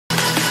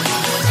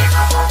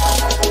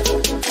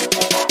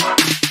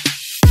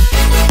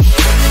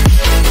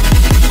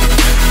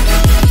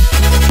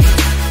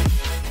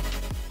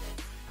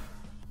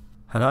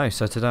Hello,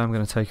 so today I'm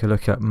going to take a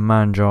look at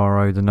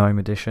Manjaro, the Gnome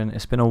edition.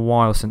 It's been a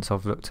while since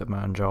I've looked at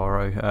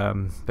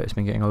Manjaro, but it's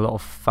been getting a lot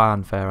of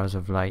fanfare as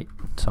of late,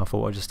 so I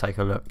thought I'd just take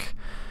a look.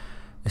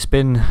 It's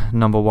been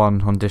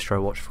 #1 on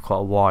DistroWatch for quite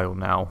a while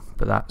now,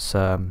 but that's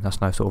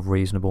no sort of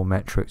reasonable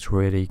metric to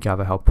really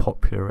gather how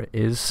popular it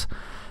is.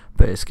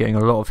 But it's getting a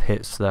lot of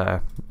hits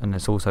there, and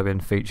it's also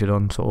been featured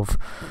on sort of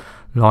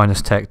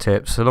Linus Tech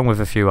Tips, along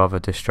with a few other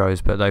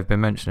distros, but they've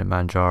been mentioning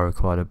Manjaro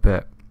quite a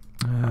bit.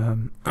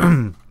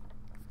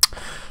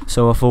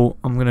 So I thought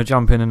I'm going to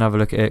jump in and have a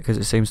look at it because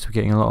it seems to be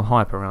getting a lot of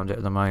hype around it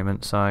at the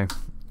moment. So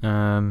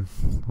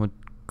we'll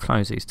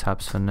close these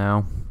tabs for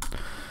now.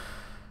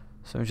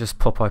 So we'll just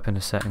pop open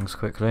the settings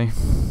quickly.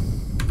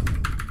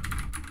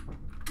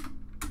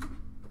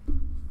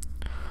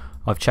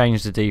 I've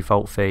changed the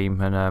default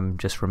theme and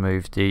just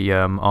removed the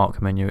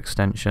arc menu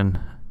extension.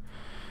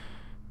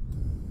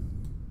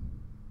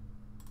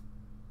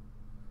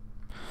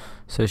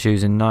 So it's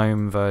using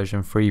GNOME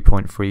version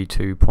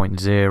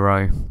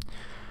 3.32.0.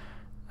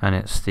 and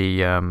it's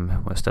the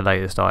what's the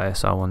latest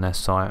ISO on their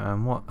site,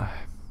 and what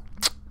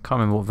can't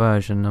remember what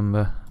version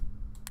number.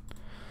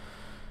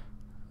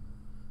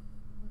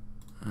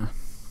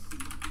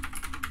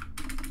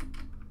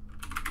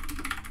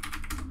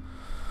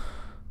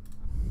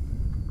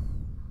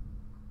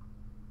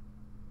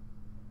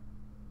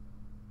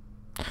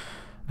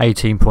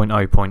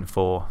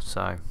 (18.0.4),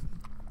 so it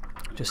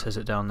just says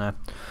it down there.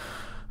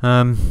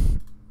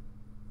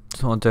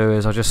 So what I'll do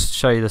is I'll just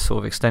show you the sort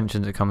of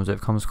extensions it comes with.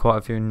 It comes quite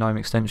a few GNOME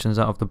extensions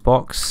out of the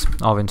box.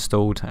 I've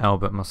installed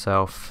Albert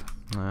myself.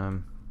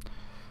 So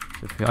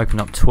if you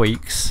open up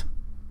tweaks,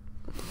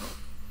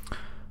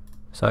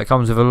 so it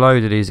comes with a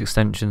load of these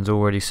extensions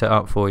already set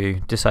up for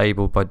you,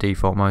 disabled by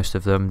default most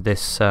of them.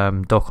 This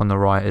dock on the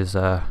right is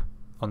on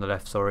the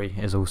left, sorry,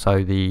 is also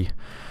an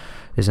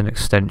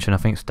extension. I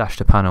think it's dash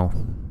to panel.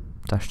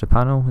 Dash to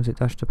panel? Is it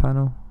dash to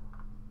panel?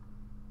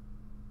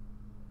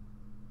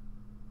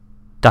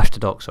 Dash to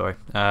dock, sorry.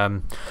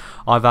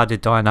 I've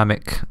added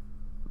dynamic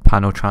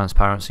panel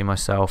transparency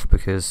myself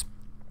because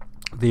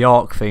the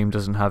arc theme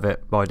doesn't have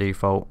it by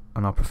default,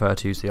 and I prefer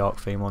to use the arc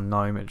theme on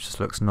GNOME. It just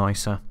looks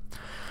nicer.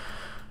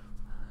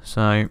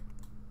 So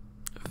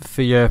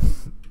for your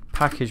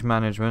package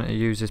management, it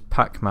uses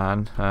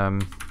Pacman.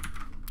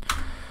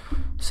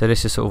 So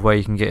this is sort of where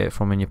you can get it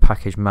from in your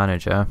package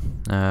manager,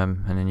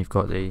 and then you've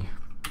got the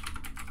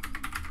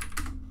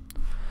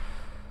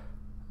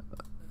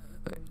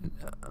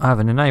I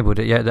haven't enabled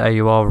it yet,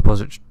 the AUR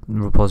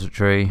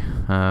repository.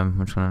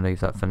 I'm just going to leave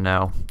that for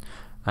now.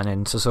 And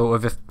then to sort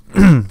of, if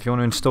if you want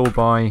to install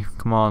by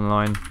command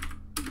line,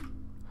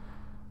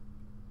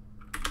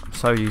 I'm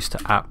so used to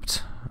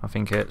apt, I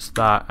think it's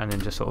that, and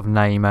then just sort of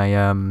name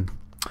a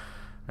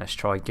let's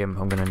try GIMP.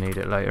 I'm going to need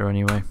it later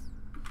anyway.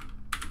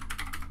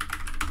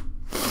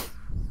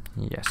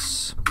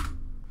 Yes.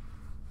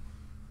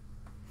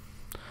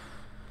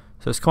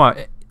 So it's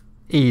quite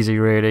easy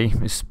really.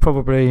 It's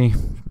probably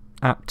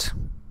apt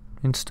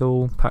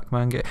install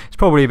Pacman Git. It's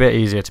probably a bit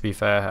easier, to be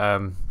fair.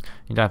 You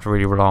don't have to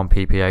really rely on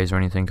PPAs or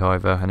anything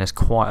either, and there's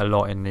quite a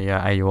lot in the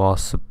AUR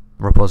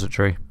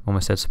repository.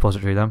 Almost said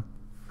suppository then.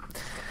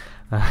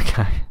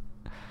 Okay.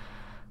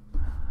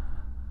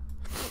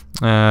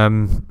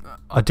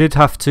 I did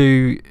have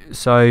to,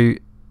 so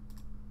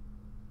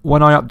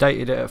when I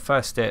updated it at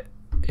first, it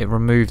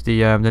removed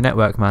the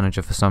network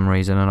manager for some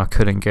reason, and I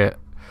couldn't get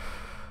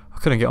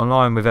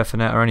online with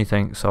Ethernet or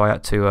anything, so I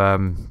had to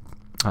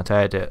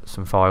edit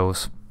some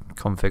files,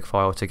 config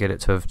file, to get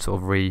it to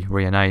sort of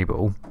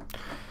re-enable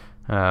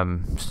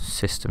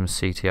system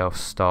CTL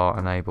start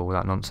enable,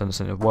 that nonsense,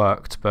 and it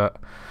worked. But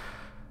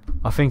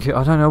I think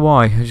I don't know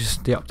why,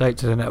 just the update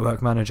to the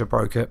network manager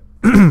broke it.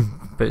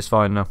 But it's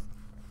fine now.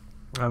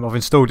 I've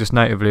installed this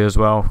natively as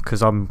well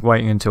because I'm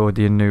waiting until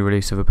the new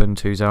release of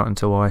Ubuntu's out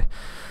until I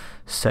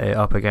set it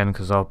up again,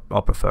 because I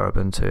prefer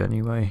Ubuntu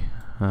anyway.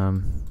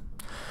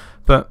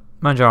 But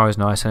Manjaro is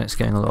nice, and it's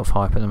getting a lot of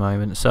hype at the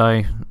moment.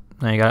 So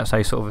there you go. Let's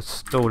say sort of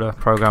install a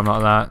program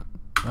like that,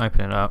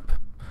 open it up.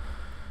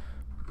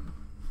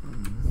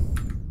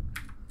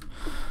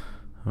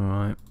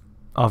 Alright.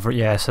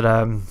 Yeah,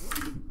 so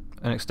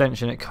an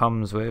extension it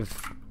comes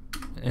with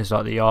is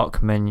like the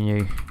arc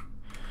menu,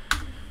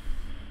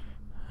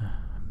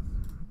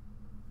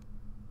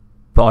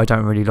 but I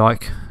don't really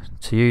like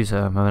to use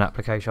an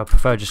application. I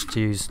prefer just to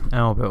use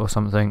Albert or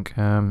something.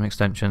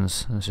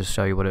 Extensions. Let's just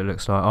show you what it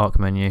looks like. Arc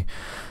menu.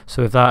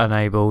 So with that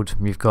enabled,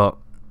 you've got,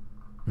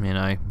 you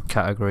know,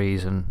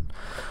 categories and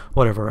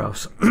whatever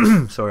else.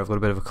 Sorry, I've got a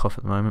bit of a cough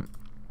at the moment.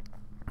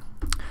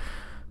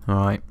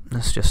 Alright,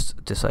 let's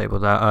just disable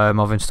that.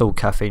 I've installed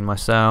Caffeine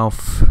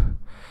myself.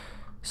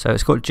 So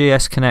it's got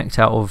GS Connect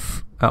out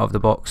of the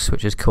box,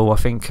 which is cool. I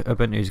think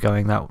Ubuntu's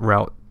going that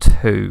route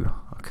too.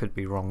 I could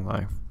be wrong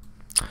though.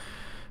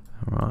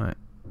 Alright.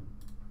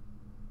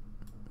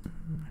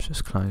 Let's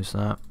just close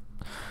that.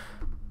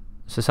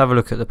 So let's have a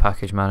look at the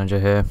package manager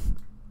here.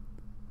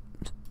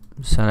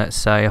 So let's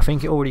say, I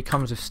think it already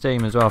comes with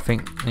Steam as well. I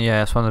think, yeah,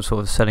 that's one of the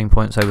sort of selling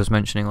points I was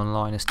mentioning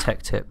online is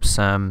Tech Tips.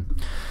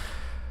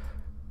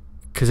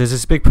 because there's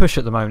this big push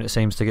at the moment, it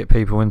seems, to get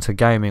people into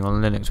gaming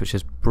on Linux, which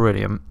is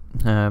brilliant.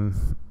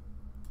 And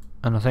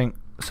I think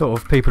sort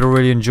of people are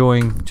really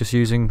enjoying just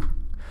using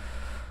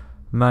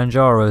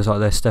Manjaro as like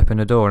their step in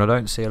the door, and I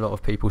don't see a lot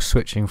of people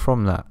switching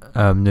from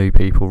that. New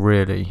people,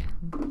 really,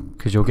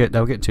 because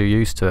they'll get too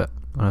used to it,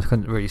 and I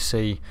couldn't really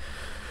see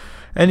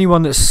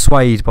anyone that's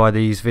swayed by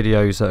these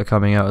videos that are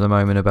coming out at the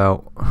moment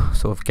about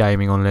sort of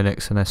gaming on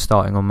Linux and they're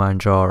starting on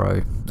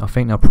Manjaro. I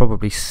think they'll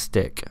probably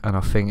stick, and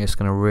I think it's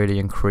going to really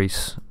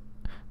increase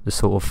the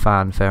sort of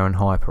fanfare and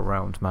hype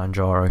around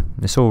Manjaro.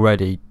 It's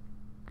already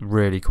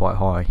really quite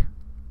high.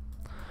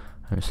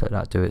 Let's let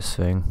that do its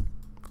thing.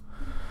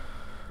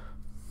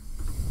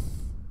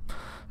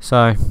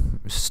 So,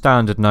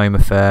 standard GNOME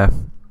affair.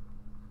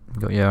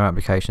 You've got your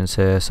applications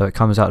here. So it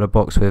comes out of the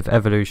box with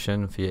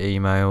Evolution for your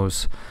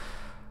emails,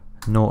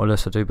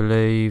 Nautilus, I do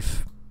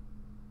believe.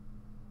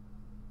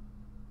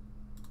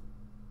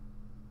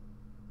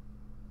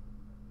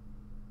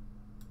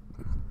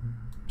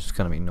 It's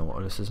going to be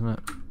Nautilus, isn't it?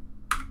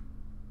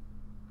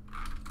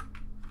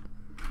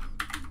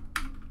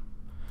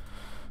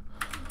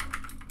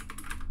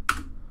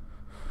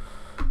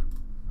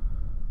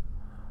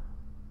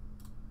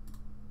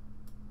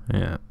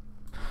 Yeah.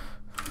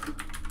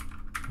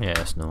 Yeah,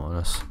 it's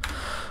Nautilus.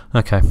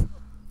 Okay.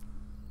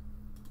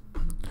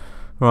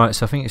 Right,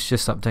 so I think it's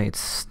just updated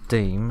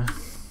Steam.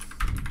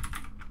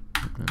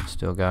 It's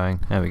still going.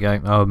 There we go.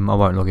 I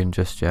won't log in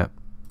just yet.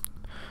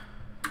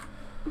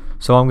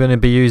 So I'm going to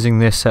be using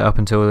this setup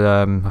until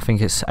I think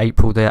it's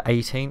April the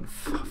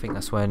 18th. I think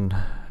that's when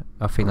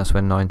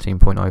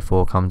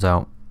 19.04 comes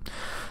out.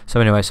 So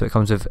anyway, so it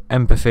comes with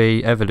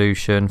Empathy,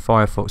 Evolution,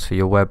 Firefox for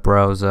your web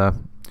browser.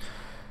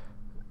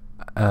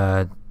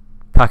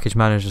 Package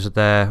managers are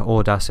there,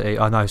 Audacity.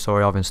 Oh no,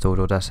 sorry, I've installed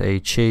Audacity.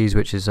 Cheese,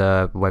 which is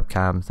a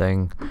webcam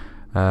thing.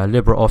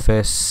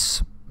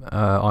 LibreOffice.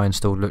 I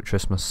installed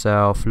Lutris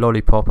myself.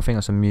 Lollipop, I think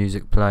that's a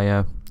music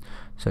player.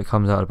 So it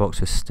comes out of the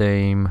box with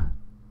Steam.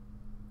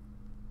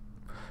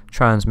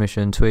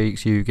 Transmission,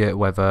 Tweaks, UGet,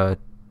 Weather,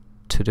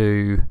 To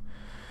Do,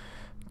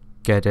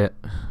 Get It.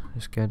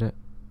 Just get it.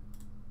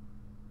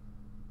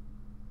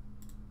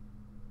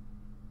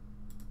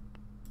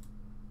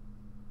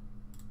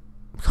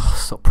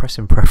 Stop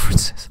pressing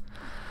preferences.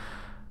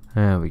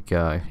 There we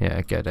go.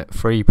 Yeah, get it.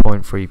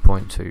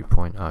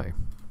 3.3.2.0.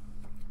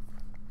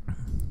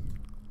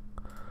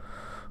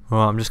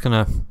 Right, I'm just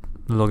gonna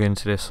log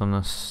into this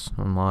on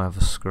my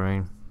other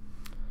screen.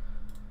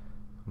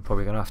 I'm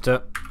probably gonna have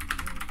to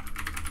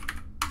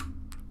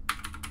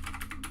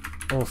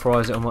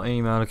authorize it on my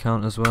email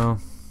account as well.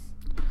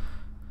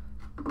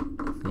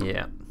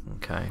 Yeah.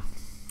 Okay.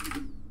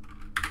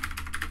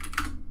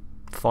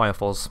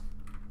 Firefox.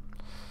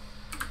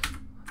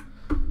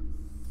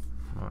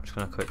 I'm just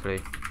going to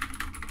quickly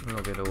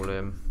log it all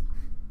in.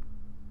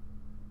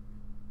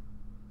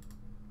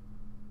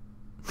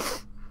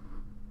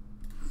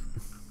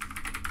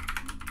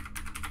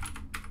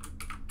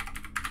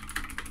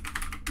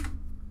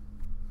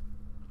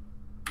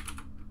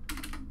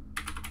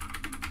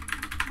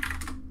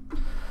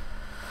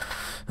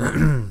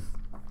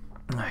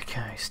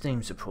 Okay,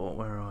 Steam support,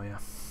 where are you?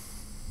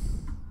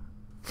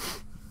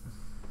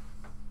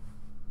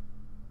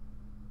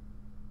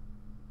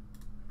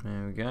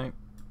 There we go.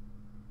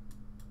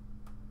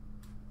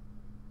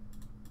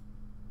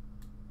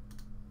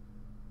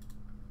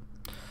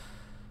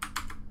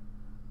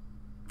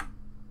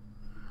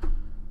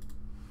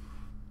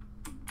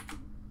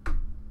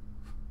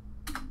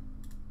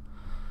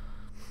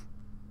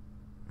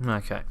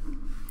 Okay,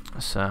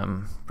 let's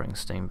bring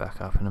Steam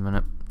back up in a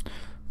minute.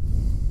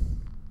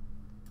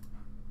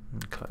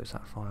 And close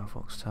that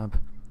Firefox tab.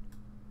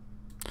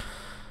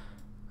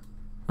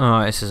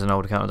 Alright, this is an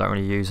old account I don't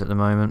really use at the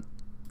moment.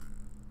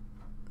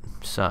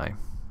 So,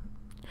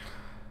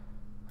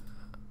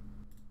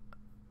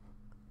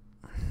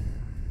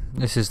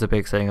 this is the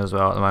big thing as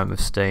well at the moment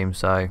with Steam.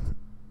 So,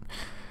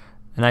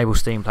 enable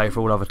Steam Play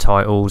for all other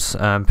titles.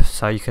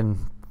 So you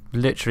can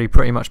literally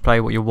pretty much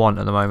play what you want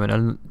at the moment,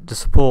 and the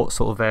support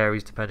sort of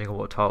varies depending on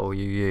what title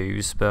you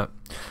use. But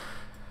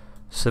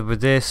so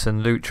with this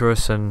and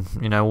Lutris and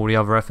all the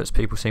other efforts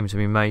people seem to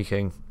be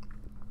making,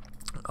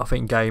 I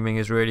think gaming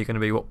is really going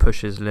to be what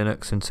pushes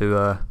Linux into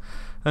a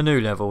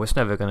new level. It's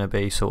never going to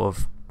be sort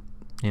of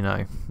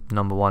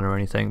number one or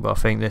anything, but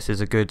I think this is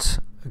a good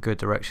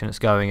direction it's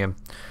going in.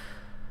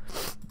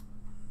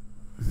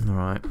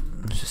 Alright,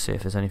 let's just see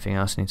if there's anything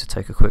else I need to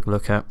take a quick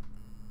look at.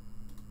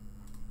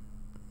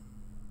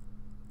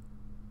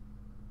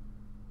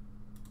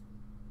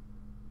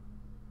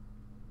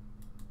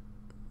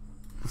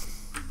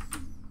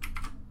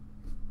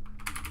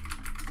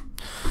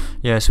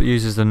 Yeah, so it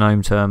uses the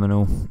GNOME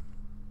Terminal.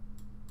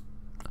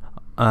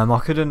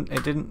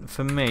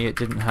 For me, it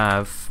didn't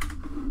have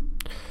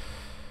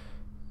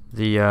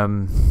the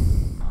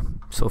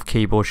sort of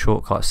keyboard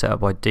shortcut set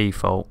up by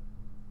default.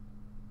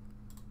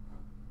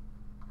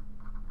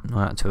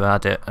 I had to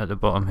add it at the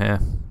bottom here.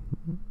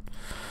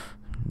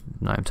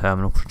 GNOME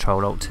Terminal,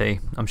 Control Alt T.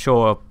 I'm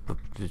sure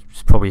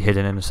it's probably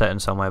hidden in a setting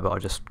somewhere, but I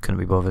just couldn't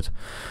be bothered.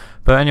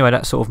 But anyway,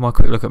 that's sort of my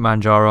quick look at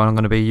Manjaro. I'm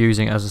going to be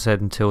using it, as I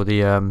said, until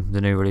the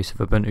new release of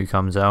Ubuntu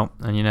comes out,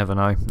 and you never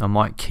know, I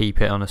might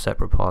keep it on a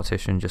separate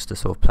partition just to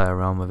sort of play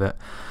around with it.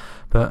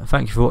 But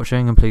thank you for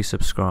watching, and please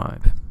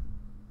subscribe.